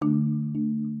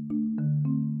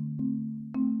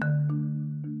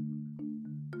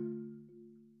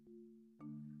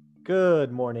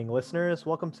Good morning, listeners.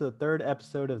 Welcome to the third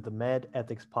episode of the Med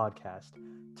Ethics Podcast.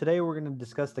 Today, we're going to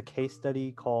discuss the case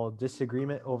study called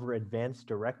Disagreement Over Advanced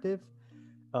Directive.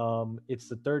 It's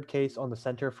the third case on the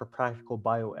Center for Practical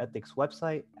Bioethics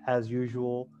website. As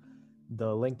usual,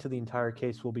 the link to the entire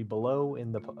case will be below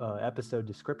in the episode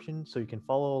description, so you can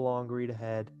follow along, read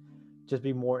ahead, just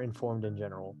be more informed in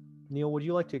general. Neil, would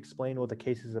you like to explain what the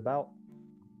case is about?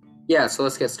 Yeah, so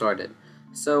let's get started.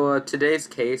 Today's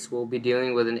case, we'll be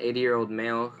dealing with an 80-year-old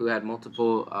male who had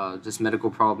multiple just medical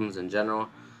problems in general.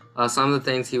 Some of the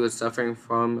things he was suffering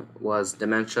from was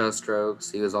dementia,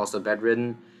 strokes. He was also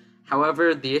bedridden.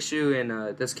 However, the issue in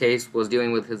this case was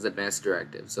dealing with his advanced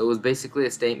directive. So it was basically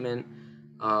a statement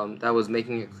that was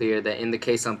making it clear that in the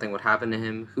case something would happen to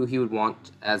him, who he would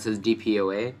want as his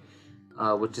DPOA,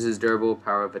 which is his durable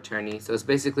power of attorney. So it's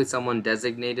basically someone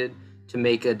designated to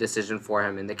make a decision for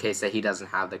him in the case that he doesn't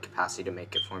have the capacity to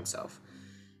make it for himself.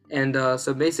 And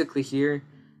so basically here,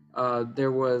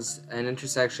 there was an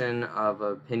intersection of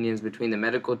opinions between the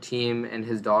medical team and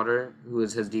his daughter, who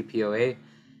is his DPOA,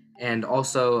 and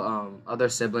also other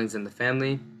siblings in the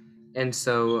family. And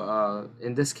so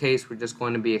in this case, we're just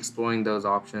going to be exploring those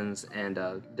options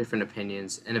and different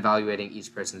opinions and evaluating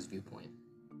each person's viewpoint.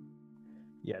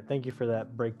 Yeah, thank you for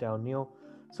that breakdown, Neil.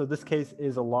 So this case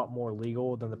is a lot more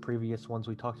legal than the previous ones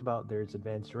we talked about. There's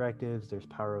advanced directives, there's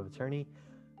power of attorney.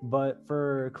 But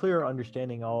for clearer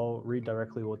understanding, I'll read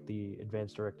directly what the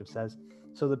advanced directive says.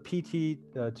 So the PT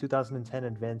 2010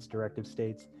 advanced directive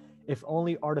states, if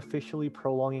only artificially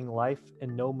prolonging life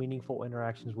and no meaningful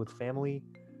interactions with family,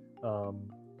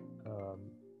 um, um,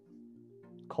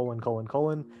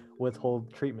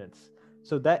 withhold treatments.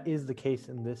 So that is the case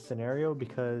in this scenario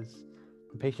because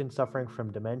the patient suffering from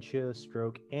dementia,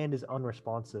 stroke, and is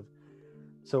unresponsive.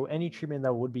 So any treatment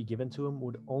that would be given to him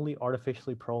would only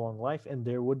artificially prolong life, and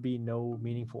there would be no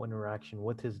meaningful interaction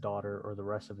with his daughter or the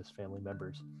rest of his family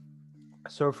members.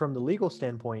 So from the legal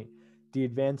standpoint, the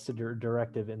advanced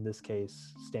directive in this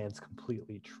case stands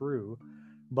completely true.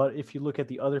 But if you look at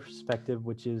the other perspective,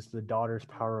 which is the daughter's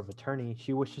power of attorney,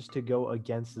 she wishes to go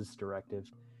against this directive.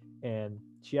 And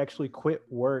she actually quit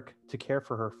work to care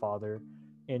for her father,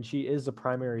 and she is the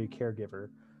primary caregiver.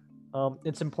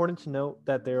 It's important to note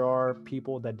that there are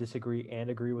people that disagree and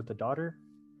agree with the daughter.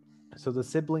 So the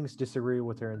siblings disagree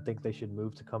with her and think they should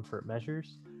move to comfort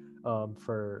measures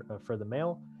for the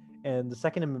male. And the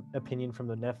second opinion from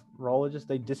the nephrologist,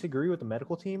 they disagree with the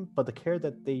medical team, but the care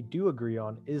that they do agree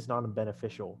on is not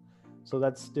beneficial. So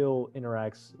that still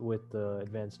interacts with the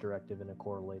advanced directive in a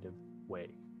correlative way.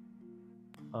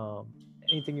 Um,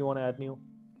 Anything you want to add, Neil?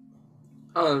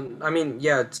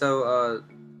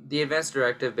 The advanced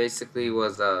directive basically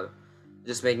was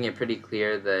just making it pretty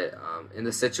clear that in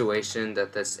the situation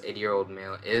that this 80-year-old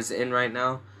male is in right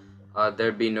now,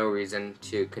 there'd be no reason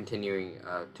to continuing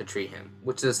to treat him,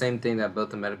 which is the same thing that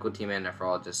both the medical team and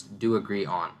nephrologists do agree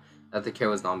on, that the care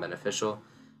was non-beneficial.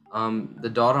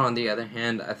 The daughter, on the other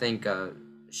hand, I think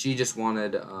she just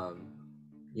wanted,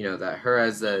 that her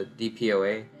as a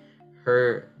DPOA,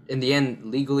 her in the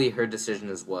end legally her decision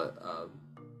is what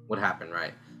would happen,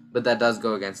 right? But that does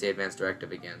go against the advanced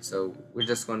directive again. So we're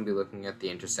just going to be looking at the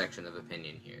intersection of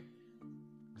opinion here.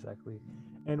 Exactly.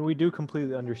 And we do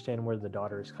completely understand where the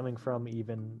daughter is coming from,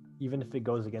 even if it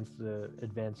goes against the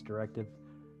advanced directive.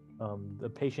 The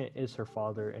patient is her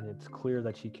father, and it's clear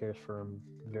that she cares for him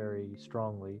very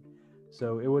strongly.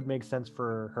 So it would make sense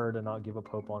for her to not give up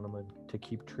hope on him and to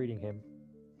keep treating him.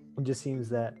 It just seems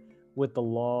that with the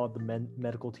law, the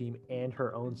medical team, and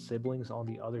her own siblings on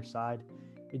the other side,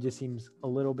 it just seems a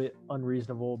little bit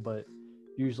unreasonable. But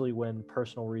usually, when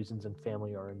personal reasons and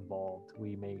family are involved,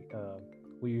 we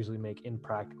usually make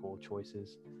impractical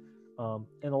choices.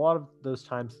 And a lot of those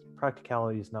times,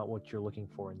 practicality is not what you're looking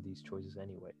for in these choices,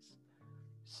 anyways.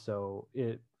 So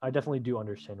I definitely do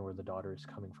understand where the daughter is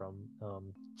coming from,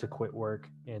 to quit work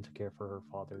and to care for her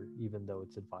father, even though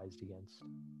it's advised against.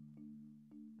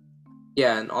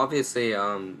 Yeah, and obviously,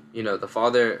 the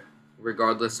father,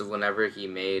 regardless of whenever he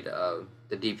made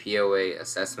the DPOA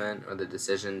assessment or the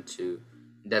decision to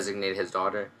designate his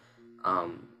daughter,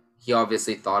 he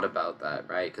obviously thought about that,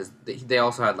 right? Because they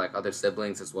also had like other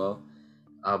siblings as well.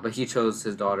 But he chose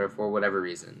his daughter for whatever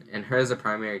reason, and her as a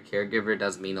primary caregiver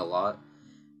does mean a lot.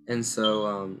 And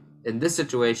so, in this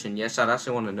situation, yes, I'd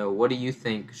actually want to know, what do you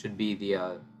think should be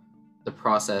the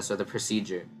process or the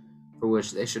procedure for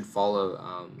which they should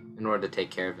follow in order to take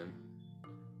care of him?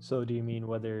 So, do you mean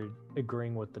whether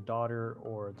agreeing with the daughter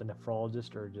or the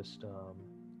nephrologist, or just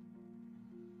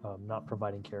not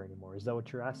providing care anymore? Is that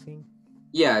what you're asking?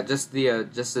 Yeah, just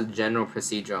the general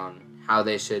procedure on how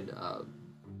they should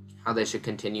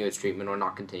continue its treatment or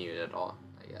not continue it at all,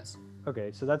 I Yes.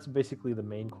 Okay, so that's basically the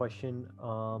main question.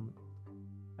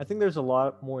 I think there's a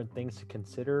lot more things to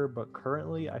consider, but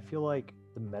currently I feel like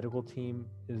the medical team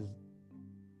is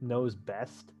knows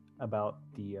best about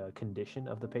the condition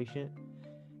of the patient,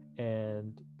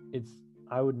 and it's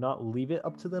I would not leave it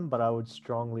up to them, but I would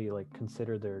strongly like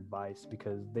consider their advice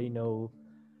because they know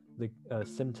the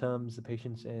symptoms, the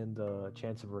patients, and the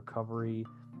chance of recovery,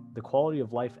 the quality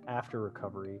of life after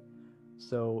recovery.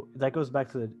 So that goes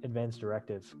back to the advanced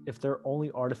directive. If they're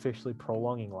only artificially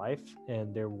prolonging life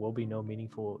and there will be no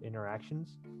meaningful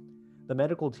interactions, the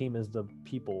medical team is the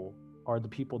people are the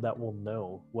people that will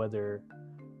know whether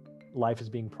life is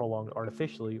being prolonged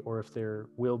artificially or if there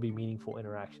will be meaningful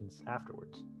interactions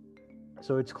afterwards.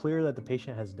 So it's clear that the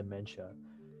patient has dementia,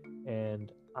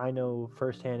 and I know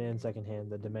firsthand and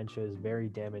secondhand that dementia is very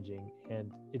damaging,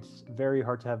 and it's very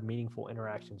hard to have meaningful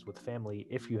interactions with family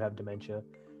if you have dementia,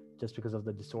 just because of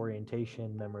the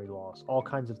disorientation, memory loss, all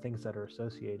kinds of things that are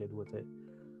associated with it.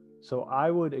 So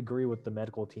I would agree with the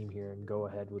medical team here and go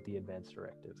ahead with the advanced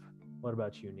directive. What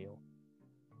about you, Neil?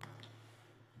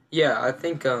 Yeah, I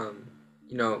think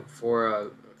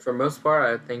for most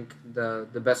part, I think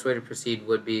the best way to proceed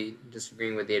would be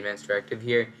disagreeing with the advance directive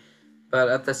here. But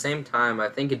at the same time, I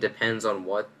think it depends on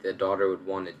what the daughter would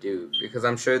want to do, because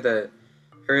I'm sure that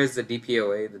her as the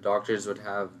DPOA, the doctors would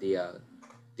have the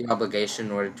obligation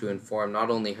in order to inform not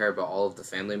only her but all of the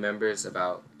family members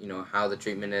about how the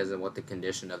treatment is and what the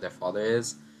condition of their father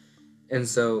is. And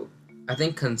so I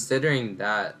think considering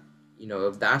that,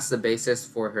 if that's the basis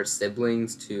for her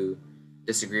siblings to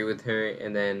disagree with her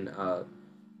and then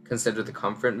consider the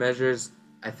comfort measures,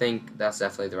 I think that's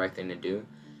definitely the right thing to do.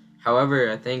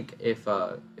 However, I think if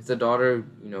the daughter,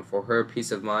 for her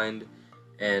peace of mind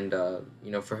and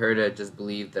for her to just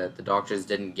believe that the doctors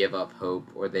didn't give up hope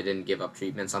or they didn't give up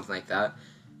treatment, something like that,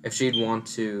 if she'd want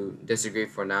to disagree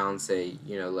for now and say,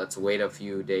 let's wait a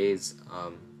few days,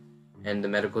 and the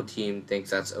medical team thinks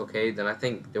that's okay, then I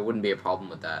think there wouldn't be a problem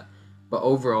with that. But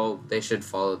overall, they should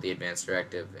follow the advance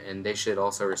directive, and they should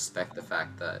also respect the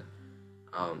fact that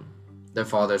um, their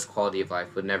father's quality of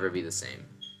life would never be the same.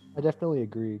 I definitely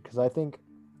agree because I think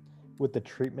with the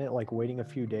treatment, like waiting a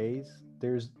few days,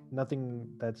 there's nothing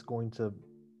that's going to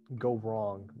go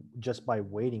wrong just by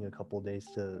waiting a couple of days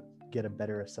to get a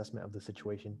better assessment of the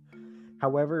situation.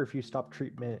 However, if you stop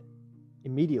treatment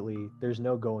immediately, there's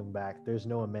no going back. There's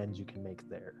no amends you can make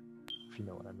there, if you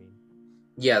know what I mean.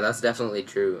 Yeah, that's definitely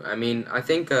true. I mean, I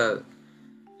think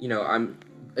I'm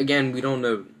again, we don't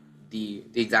know the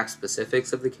exact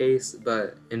specifics of the case,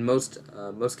 but in most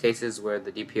cases where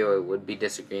the DPO would be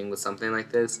disagreeing with something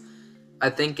like this, I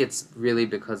think it's really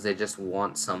because they just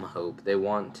want some hope. They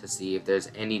want to see if there's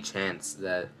any chance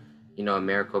that a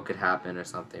miracle could happen or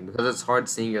something, because it's hard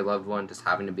seeing your loved one just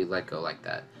having to be let go like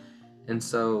that. And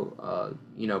so,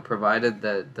 provided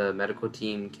that the medical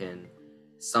team can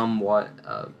somewhat,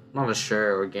 not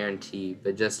assure or guarantee,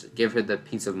 but just give her the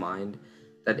peace of mind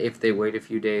that if they wait a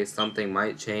few days, something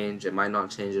might change, it might not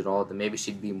change at all, then maybe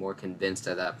she'd be more convinced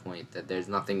at that point that there's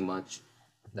nothing much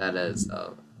that is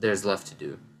there's left to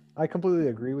do. I completely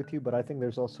agree with you, but I think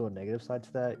there's also a negative side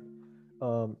to that.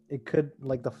 It could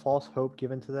like the false hope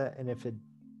given to that, and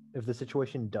if the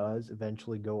situation does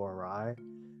eventually go awry,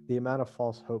 the amount of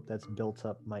false hope that's built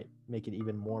up might make it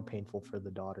even more painful for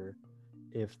the daughter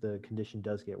if the condition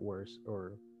does get worse,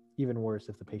 or even worse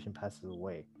if the patient passes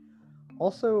away.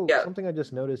 Also, Yeah, something I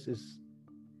just noticed is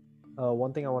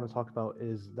one thing I want to talk about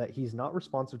is that he's not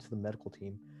responsive to the medical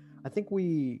team. I think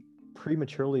we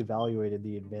prematurely evaluated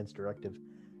the advanced directive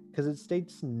because it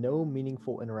states no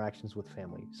meaningful interactions with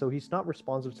family. So he's not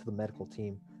responsive to the medical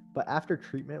team. But after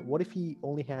treatment, what if he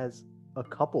only has a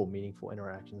couple meaningful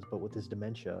interactions, but with his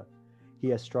dementia, he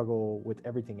has struggle with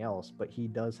everything else, but he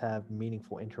does have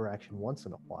meaningful interaction once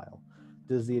in a while?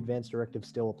 Does the advanced directive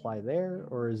still apply there,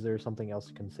 or is there something else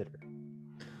to consider?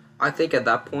 I think at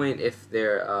that point, if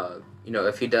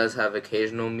if he does have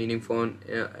occasional meaningful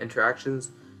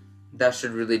interactions, that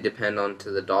should really depend on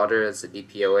to the daughter as the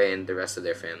DPOA and the rest of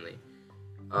their family.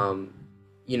 Um,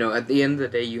 at the end of the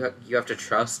day, you have to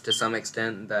trust to some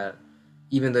extent that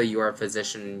even though you are a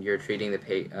physician, you're treating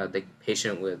the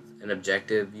patient with an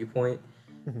objective viewpoint.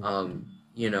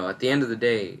 Mhm. At the end of the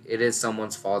day, it is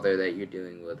someone's father that you're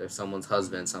dealing with, or someone's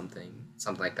husband, something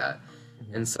like that.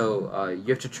 Mhm. And so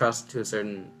you have to trust to a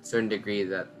certain degree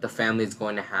that the family is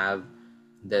going to have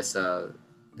this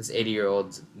this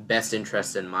 80-year-old's best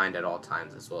interest in mind at all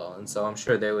times as well. And so I'm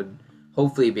sure they would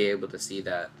hopefully be able to see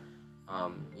that,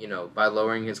 by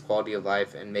lowering his quality of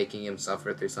life and making him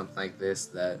suffer through something like this,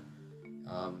 that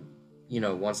um,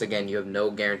 once again, you have no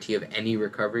guarantee of any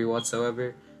recovery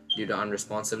whatsoever due to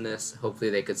unresponsiveness. Hopefully,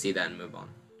 they could see that and move on.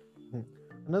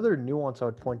 Another nuance I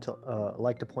would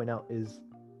like to point out is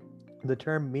the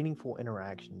term meaningful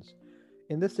interactions.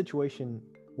 In this situation,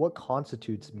 what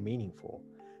constitutes meaningful?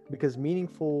 Because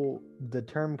meaningful, the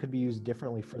term could be used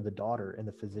differently for the daughter and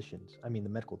the physicians, I mean, the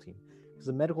medical team. Because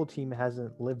the medical team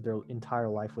hasn't lived their entire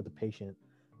life with the patient.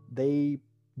 They,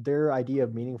 their idea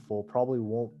of meaningful probably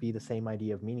won't be the same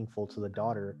idea of meaningful to the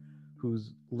daughter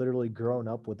who's literally grown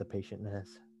up with the patient and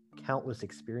has countless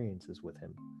experiences with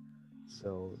him.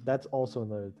 So that's also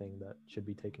another thing that should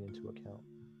be taken into account.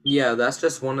 Yeah, that's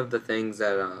just one of the things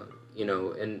that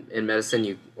in medicine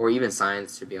you or even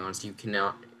science, to be honest, you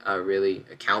cannot really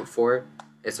account for.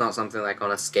 It's not something like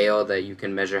on a scale that you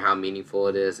can measure how meaningful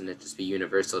it is and it just be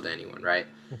universal to anyone, right?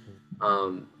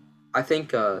 Um, I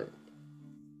think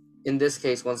in this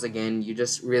case, once again, you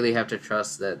just really have to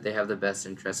trust that they have the best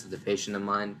interest of the patient in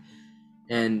mind.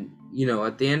 And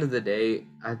at the end of the day,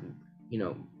 you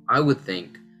know, I would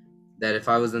think that if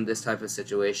I was in this type of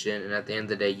situation, and at the end of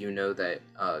the day, that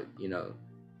the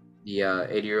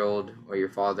 80-year-old or your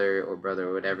father or brother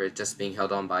or whatever is just being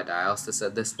held on by dialysis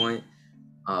at this point,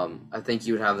 I think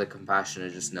you would have the compassion to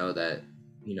just know that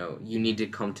you need to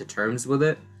come to terms with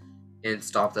it and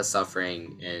stop the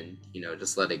suffering and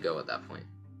just let it go at that point.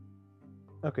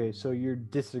 Okay, so you're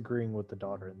disagreeing with the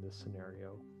daughter in this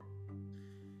scenario.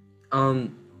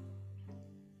 Um,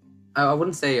 I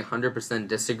wouldn't say 100%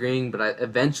 disagreeing, but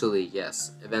eventually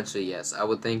yes. I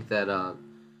would think that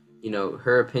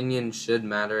her opinion should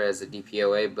matter as a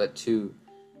DPOA, but to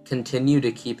continue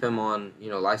to keep him on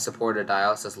life support or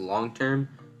dialysis long term,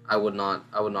 I would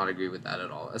not agree with that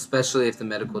at all, especially if the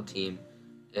medical team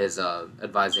is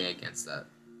advising against that.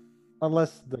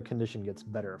 Unless the condition gets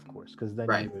better, of course, because then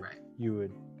Right, right. you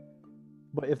would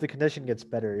but if the condition gets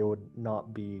better, it would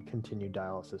not be continued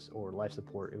dialysis or life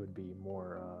support. It would be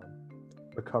more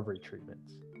recovery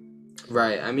treatments.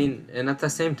 Right. I mean, and at the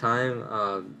same time,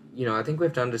 I think we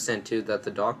have to understand too that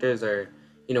the doctors are,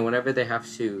 whenever they have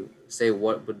to say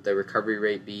what would the recovery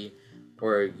rate be,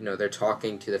 or they're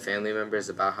talking to the family members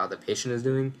about how the patient is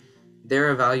doing,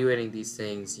 they're evaluating these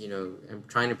things, and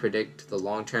trying to predict the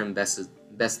long term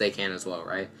best they can as well,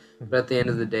 right? But at the end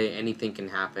of the day, anything can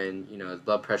happen. His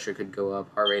blood pressure could go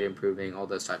up, heart rate improving, all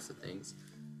those types of things.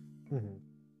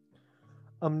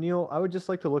 Mm-hmm. Neil, I would just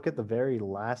like to look at the very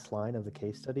last line of the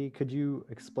case study. Could you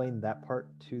explain that part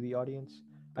to the audience?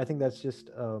 I think that's just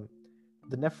the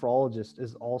nephrologist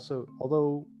is also,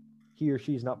 although he or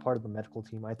she is not part of the medical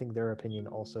team, I think their opinion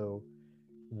also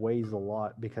weighs a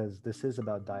lot because this is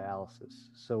about dialysis.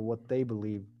 So what they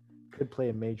believe could play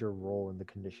a major role in the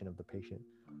condition of the patient.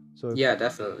 So if Yeah, you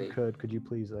definitely. could you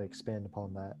please expand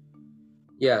upon that?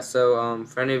 Yeah, so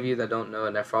for any of you that don't know,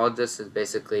 a nephrologist is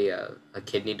basically a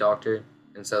kidney doctor,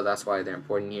 and so that's why they're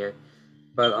important here.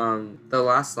 But the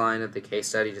last line of the case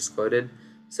study just quoted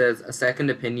says a second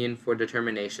opinion for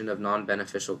determination of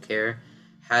non-beneficial care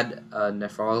had a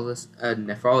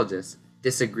nephrologist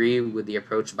disagree with the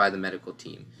approach by the medical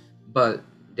team, but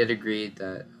did agree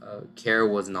that care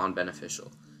was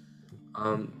non-beneficial.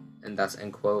 And that's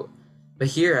end quote. But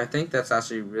here, I think that's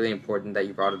actually really important that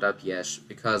you brought it up, Yesh,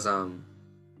 because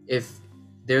if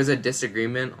there's a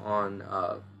disagreement on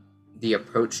the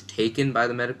approach taken by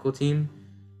the medical team,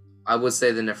 I would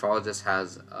say the nephrologist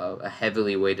has a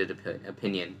heavily weighted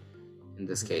opinion in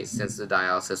this Mhm. case, since the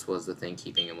dialysis was the thing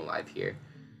keeping him alive here.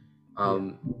 Yeah.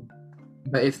 Um,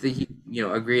 but if the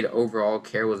agreed overall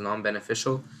care was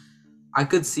non-beneficial, I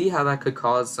could see how that could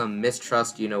cause some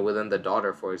mistrust, within the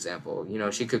daughter, for example.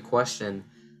 She could question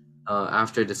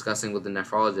after discussing with the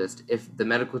nephrologist if the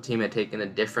medical team had taken a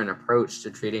different approach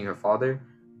to treating her father,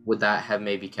 would that have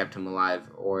maybe kept him alive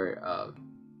or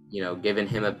given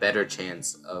him a better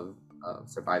chance of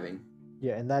surviving.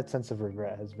 Yeah, and that sense of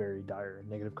regret has very dire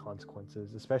negative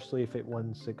consequences, especially if it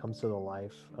once it comes to the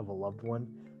life of a loved one.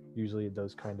 Usually,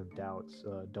 those kind of doubts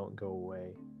don't go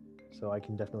away. So I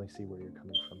can definitely see where you're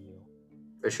coming from, Neil.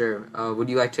 For sure. Would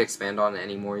you like to expand on it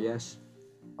any more? Yes.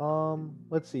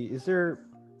 Let's see. Is there?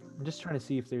 I'm just trying to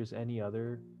see if there's any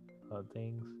other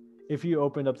things. If you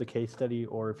opened up the case study,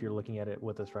 or if you're looking at it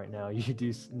with us right now, you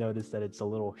do notice that it's a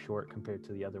little short compared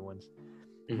to the other ones.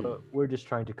 Hmm. But we're just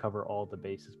trying to cover all the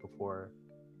bases before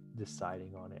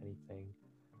deciding on anything.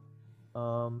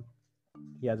 Um,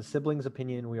 yeah, the siblings'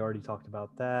 opinion, we already talked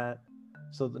about that.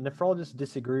 So the nephrologists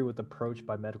disagree with the approach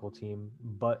by medical team,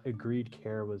 but agreed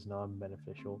care was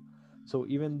non-beneficial. So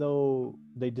even though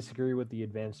they disagree with the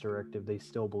advance directive, they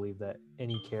still believe that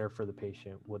any care for the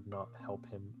patient would not help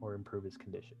him or improve his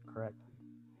condition, correct?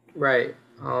 Right.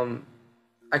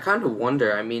 I kind of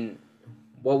wonder. I mean,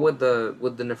 what would the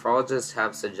nephrologist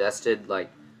have suggested, like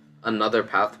another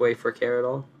pathway for care at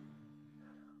all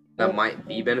that Well, might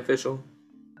be beneficial?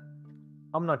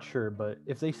 I'm not sure, but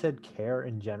if they said care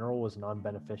in general was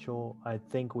non-beneficial, I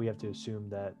think we have to assume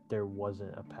that there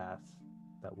wasn't a path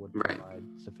that would Right, provide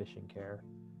sufficient care.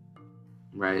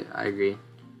 right, I agree.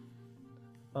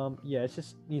 Yeah, it's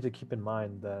just need to keep in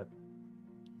mind that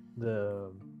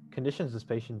the conditions this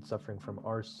patient's suffering from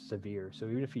are severe. So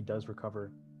even if he does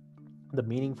recover, the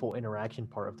meaningful interaction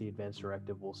part of the advance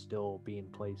directive will still be in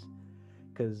place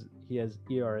because he has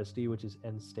ERSD, which is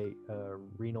end state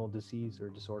renal disease or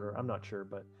disorder. I'm not sure,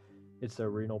 but it's a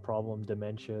renal problem.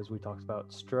 Dementia, as we talked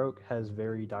about, stroke has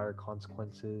very dire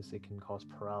consequences. It can cause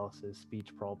paralysis,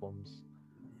 speech problems,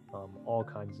 all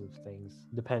kinds of things,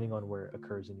 depending on where it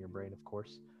occurs in your brain, of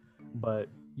course. But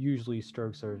usually,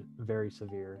 strokes are very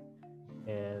severe,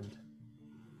 and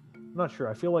I'm not sure.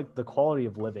 I feel like the quality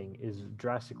of living is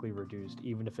drastically reduced,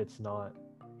 even if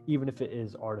it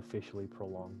is artificially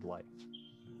prolonged life.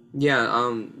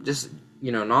 Yeah, just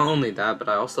not only that, but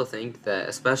I also think that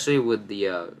especially with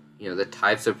the the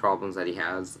types of problems that he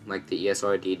has, like the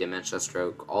ESRD, dementia,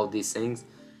 stroke, all of these things,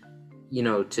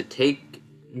 to take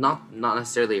not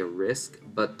necessarily a risk,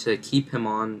 but to keep him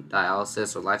on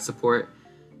dialysis or life support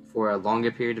for a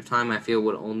longer period of time, I feel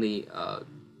would only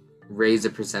raise the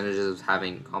percentages of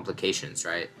having complications,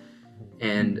 right?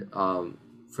 And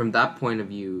from that point of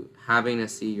view, having to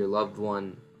see your loved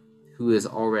one who is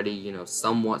already,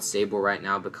 somewhat stable right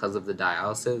now because of the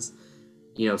dialysis,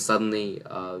 suddenly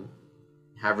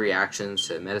have reactions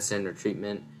to medicine or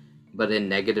treatment, but it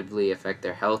negatively affect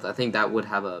their health, I think that would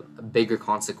have a bigger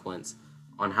consequence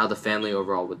on how the family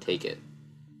overall would take it.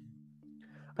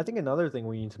 I think another thing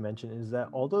we need to mention is that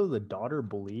although the daughter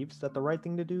believes that the right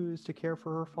thing to do is to care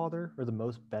for her father, or the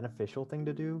most beneficial thing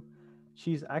to do,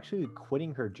 she's actually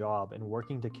quitting her job and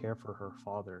working to care for her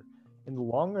father. In the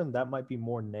long run, that might be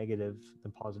more negative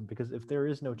than positive because if there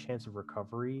is no chance of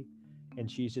recovery and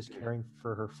she's just caring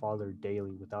for her father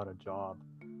daily without a job,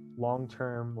 long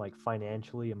term, like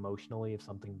financially, emotionally, if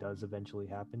something does eventually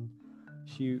happen,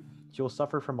 she she'll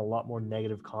suffer from a lot more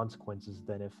negative consequences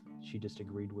than if she just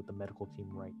agreed with the medical team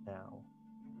right now.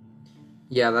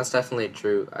 Yeah, that's definitely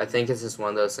true. I think it's just one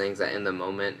of those things that in the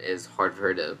moment is hard for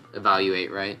her to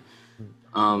evaluate, right?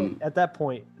 Mm. Um, At that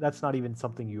point, that's not even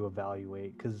something you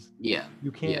evaluate because yeah,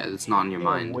 you can't yeah, it's not in your you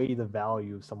can't mind. weigh the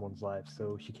value of someone's life.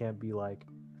 So she can't be like,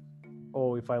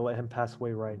 "Oh, if I let him pass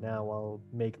away right now, I'll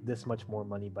make this much more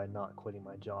money by not quitting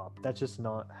my job." That's just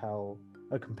not how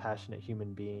a compassionate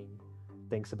human being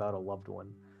thinks about a loved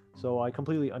one. So I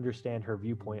completely understand her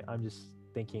viewpoint. I'm just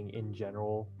thinking in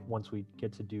general, once we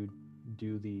get to do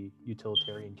the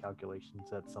utilitarian calculations,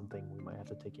 that's something we might have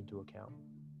to take into account.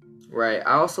 Right.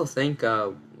 I also think,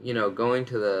 going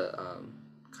to the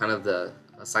kind of the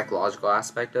psychological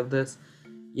aspect of this,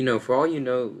 for all you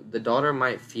know, the daughter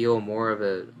might feel more of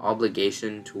an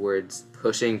obligation towards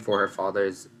pushing for her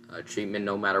father's treatment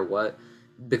no matter what,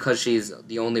 because she's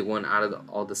the only one out of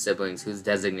all the siblings who's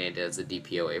designated as a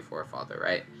DPOA for her father,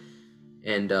 right?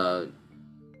 And,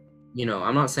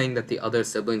 I'm not saying that the other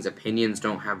siblings' opinions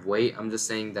don't have weight. I'm just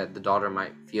saying that the daughter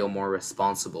might feel more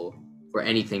responsible for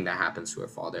anything that happens to her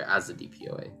father as a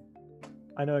DPOA.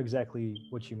 I know exactly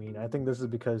what you mean. I think this is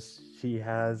because she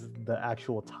has the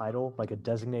actual title, like a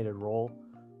designated role.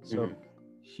 So Hmm.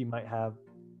 she might have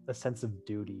a sense of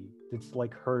duty. It's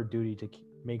like her duty to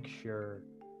make sure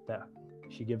that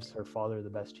she gives her father the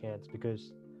best chance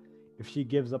because if she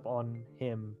gives up on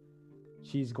him,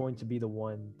 she's going to be the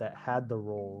one that had the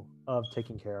role of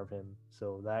taking care of him.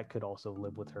 So that could also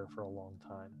live with her for a long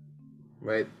time.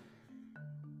 Right.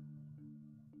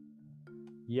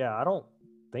 Yeah, I don't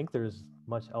think there's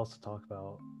much else to talk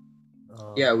about.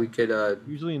 Yeah, Um, we could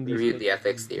usually in these review the cases,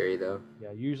 ethics theory though.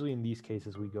 yeah, usually in these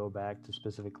cases we go back to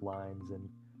specific lines and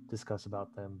discuss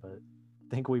about them, but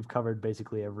I think we've covered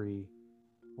basically every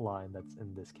line that's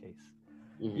in this case.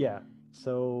 Hmm. Yeah,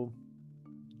 so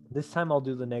this time I'll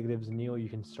do the negatives. Neil, you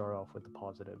can start off with the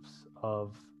positives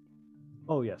of.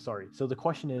 Oh yeah, sorry. So the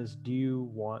question is, do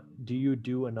you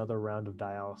do another round of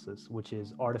dialysis, which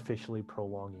is artificially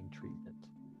prolonging treatment?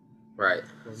 Right.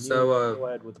 So Neil, So you can go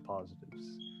ahead with the positives.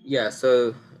 yeah,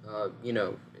 so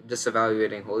just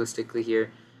evaluating holistically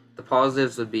here, the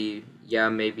positives would be, yeah,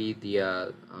 maybe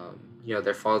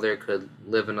their father could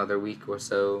live another week or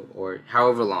so, or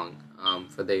however long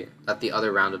for the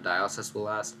other round of dialysis will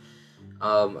last.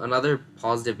 Another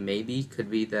positive maybe could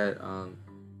be that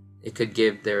it could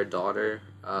give their daughter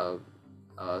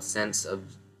a sense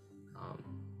of um,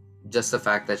 just the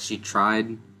fact that she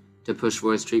tried to push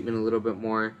for his treatment a little bit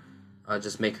more,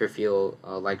 just make her feel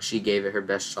like she gave it her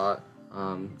best shot.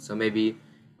 So maybe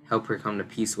help her come to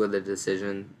peace with the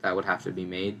decision that would have to be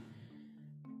made.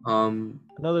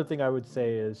 Another thing I would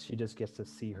say is she just gets to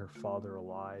see her father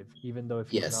alive, even though if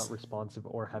he's not yes, responsive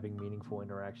or having meaningful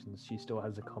interactions, she still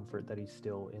has the comfort that he's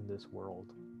still in this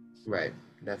world. right,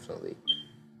 definitely.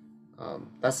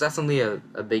 That's definitely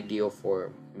a big deal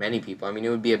for many people. I mean, it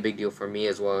would be a big deal for me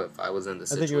as well if I was in the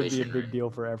I think it would be a situation, big right? deal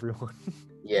for everyone.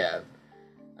 Yeah,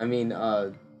 I mean,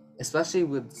 especially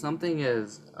with something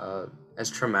as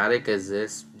traumatic as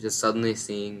this, just suddenly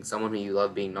seeing someone who you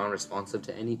love being non-responsive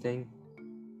to anything,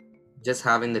 just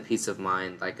having the peace of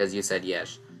mind, like as you said,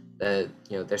 yes, that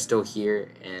they're still here,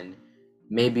 and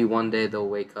maybe one day they'll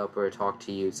wake up or talk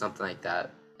to you, something like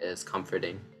that is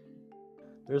comforting.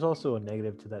 There's also a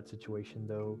negative to that situation,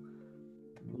 though.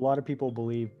 A lot of people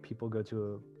believe people go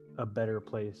to a better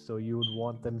place, so you would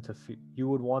want them to you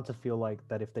would want to feel like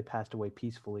that if they passed away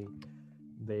peacefully,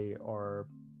 they are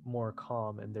more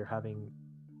calm and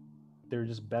they're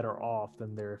just better off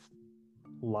than they're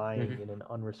lying in Hmm. an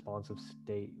unresponsive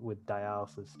state with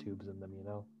dialysis tubes in them, you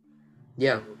know?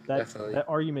 Yeah, So definitely. that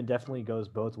argument definitely goes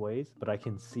both ways, but I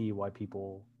can see why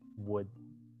people would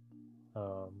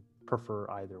prefer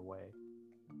either way.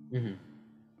 Hmm.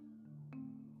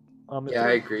 If Yeah, I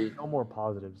there's agree no more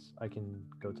positives, I can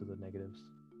go to the negatives.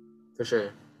 for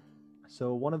sure.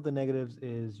 So one of the negatives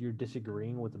is you're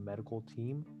disagreeing with the medical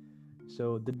team.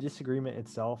 So the disagreement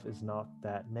itself is not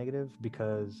that negative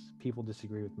because people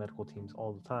disagree with medical teams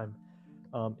all the time.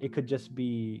 It could just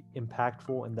be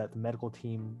impactful in that the medical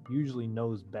team usually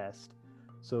knows best.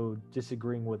 So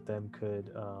disagreeing with them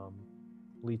could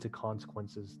lead to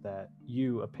consequences that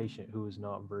you, a patient who is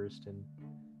not versed in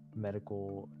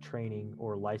medical training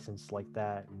or license like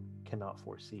that, cannot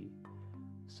foresee.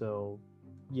 So,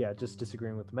 yeah, just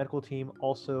disagreeing with the medical team.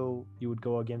 Also, you would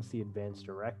go against the advance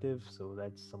directive, so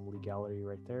that's some legality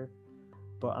right there.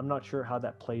 But I'm not sure how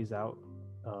that plays out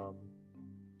um,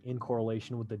 in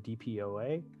correlation with the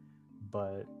DPOA,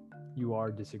 but you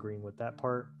are disagreeing with that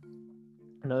part.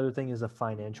 Another thing is a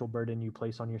financial burden you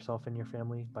place on yourself and your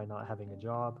family by not having a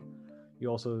job. You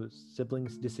also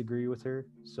siblings disagree with her,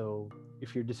 so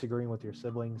if you're disagreeing with your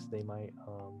siblings, they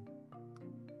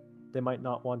might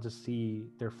not want to see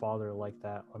their father like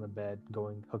that on a bed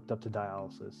going hooked up to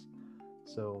dialysis.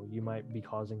 So you might be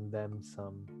causing them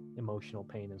some emotional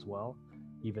pain as well,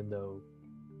 even though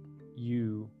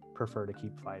you prefer to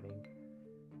keep fighting.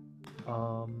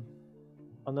 Um,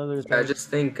 Another Yeah, I thing, just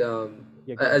think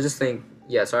yeah, go I ahead. just think,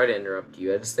 yeah, sorry to interrupt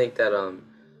you. I just think that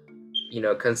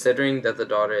considering that the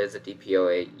daughter is a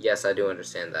DPOA, yes, I do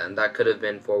understand that. And that could have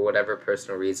been for whatever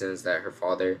personal reasons that her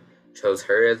father chose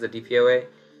her as the DPOA.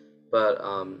 But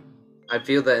I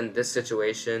feel that in this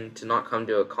situation, to not come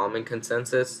to a common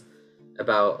consensus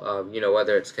about,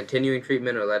 whether it's continuing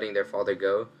treatment or letting their father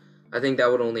go, I think that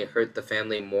would only hurt the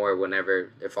family more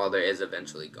whenever their father is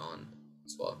eventually gone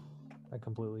as well. I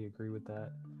completely agree with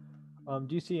that.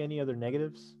 Do you see any other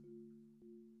negatives?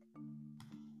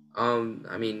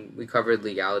 I mean, we covered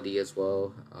legality as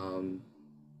well.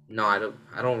 No,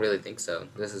 I don't really think so.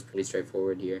 This is pretty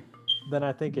straightforward here. Then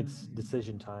I think it's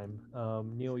decision time.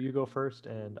 Neil, you go first,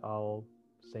 and I'll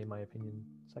say my opinion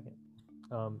second.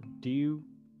 Do you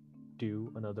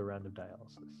do another round of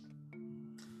dialysis?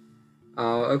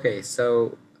 Okay,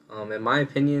 so in my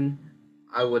opinion,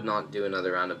 I would not do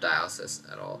another round of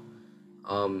dialysis at all.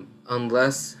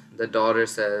 Unless the daughter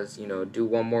says, do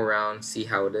one more round, see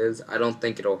how it is. I don't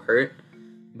think it'll hurt,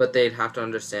 but they'd have to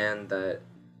understand that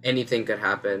anything could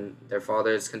happen. Their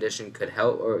father's condition could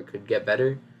help, or it could get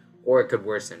better, or it could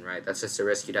worsen. Right? That's just a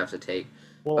risk you'd have to take.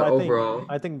 Well, But overall,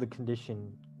 I think the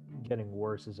condition getting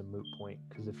worse is a moot point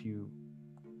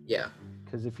yeah,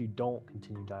 because if you don't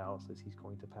continue dialysis, he's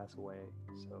going to pass away.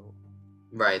 So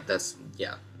right. That's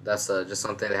just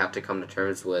something they have to come to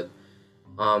terms with.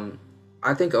 Um,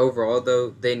 I think overall,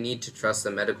 though, they need to trust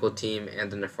the medical team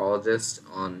and the nephrologist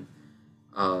on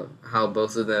how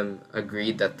both of them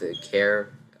agreed that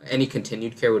any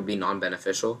continued care would be non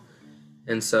beneficial.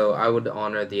 And so I would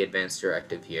honor the advance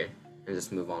directive here and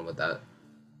just move on with that.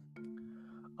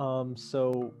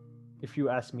 So if you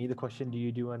ask me the question, do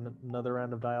you do another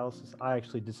round of dialysis? I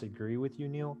actually disagree with you,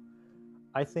 Neil.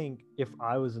 I think if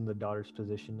I was in the daughter's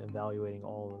position, evaluating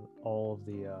all of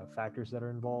the factors that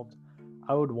are involved,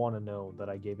 I would want to know that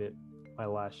I gave it my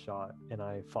last shot and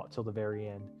I fought till the very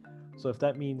end. So if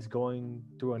that means going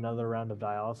through another round of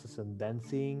dialysis and then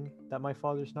seeing that my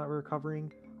father's not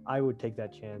recovering, I would take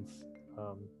that chance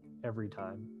um, every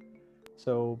time.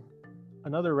 So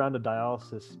another round of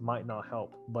dialysis might not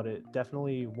help, but it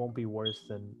definitely won't be worse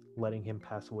than letting him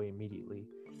pass away immediately.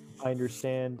 I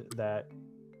understand that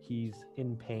he's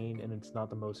in pain and it's not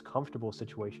the most comfortable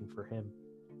situation for him,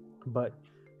 but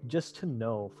just to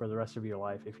know for the rest of your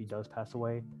life if he does pass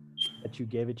away, that you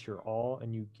gave it your all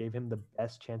and you gave him the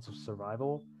best chance of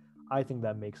survival, I think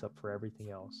that makes up for everything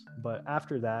else. But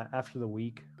after that, after the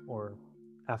week or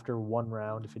after one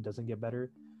round, if it doesn't get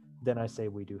better, then I say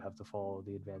we do have to follow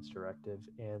the advance directive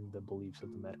and the beliefs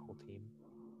of the medical team.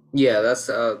 Yeah, that's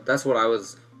what I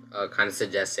was kind of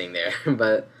suggesting there.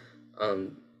 But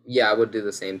yeah, I would do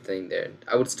the same thing there.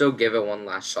 I would still give it one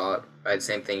last shot. Right,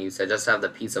 same thing you said. Just have the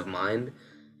peace of mind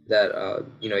that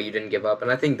you didn't give up.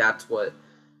 And I think that's what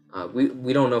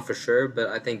we don't know for sure, but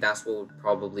I think that's what would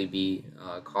probably be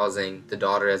causing the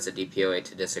daughter as a DPOA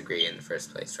to disagree in the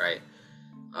first place, right?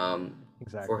 For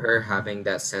Exactly. her having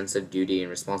that sense of duty and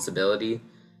responsibility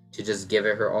to just give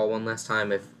it her all one last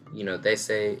time. If they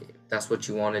say that's what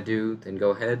you want to do, then go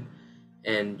ahead.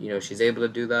 And she's able to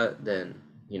do that, then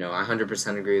I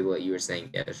 100% agree with what you were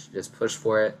saying. Yeah, just push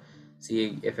for it,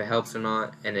 see if it helps or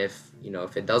not, and if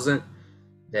it doesn't,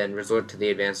 then resort to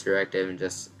the advanced directive and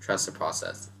just trust the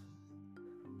process.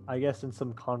 I guess in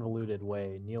some convoluted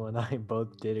way, Neil and I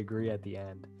both did agree at the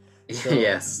end. So,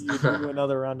 Yes. do you do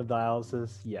another round of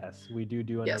dialysis? Yes, we do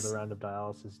another Yes. round of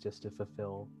dialysis just to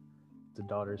fulfill the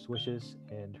daughter's wishes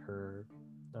and her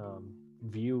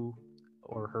view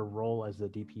or her role as the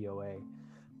DPOA.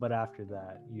 But after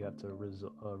that, you have to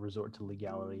resort to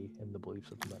legality and the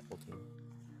beliefs of the medical team.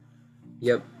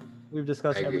 Yep. We've I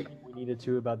discussed agree. everything we needed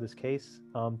to about this case.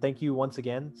 Thank you once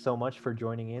again so much for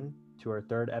joining in to our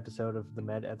third episode of the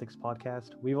Med Ethics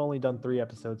Podcast. We've only done 3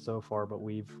 episodes so far, but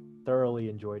we've thoroughly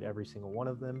enjoyed every single one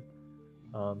of them.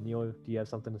 Neil, do you have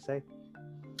something to say?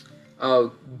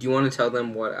 Oh, do you want to tell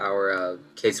them what our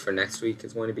case for next week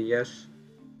is going to be, Yesh?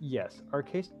 Yes, our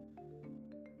case.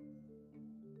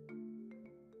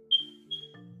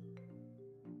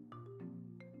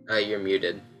 You're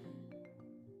muted.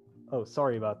 Oh,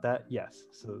 sorry about that. Yes,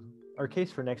 so our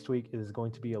case for next week is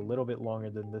going to be a little bit longer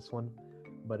than this one,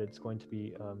 but it's going to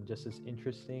be just as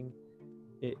interesting.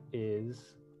 It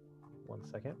is. One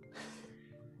second.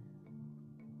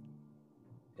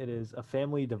 It is A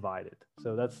Family Divided.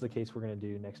 So that's the case we're going to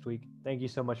do next week. Thank you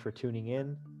so much for tuning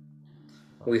in.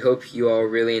 We hope you all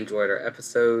really enjoyed our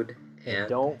episode, And and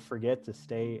don't forget to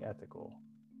stay ethical.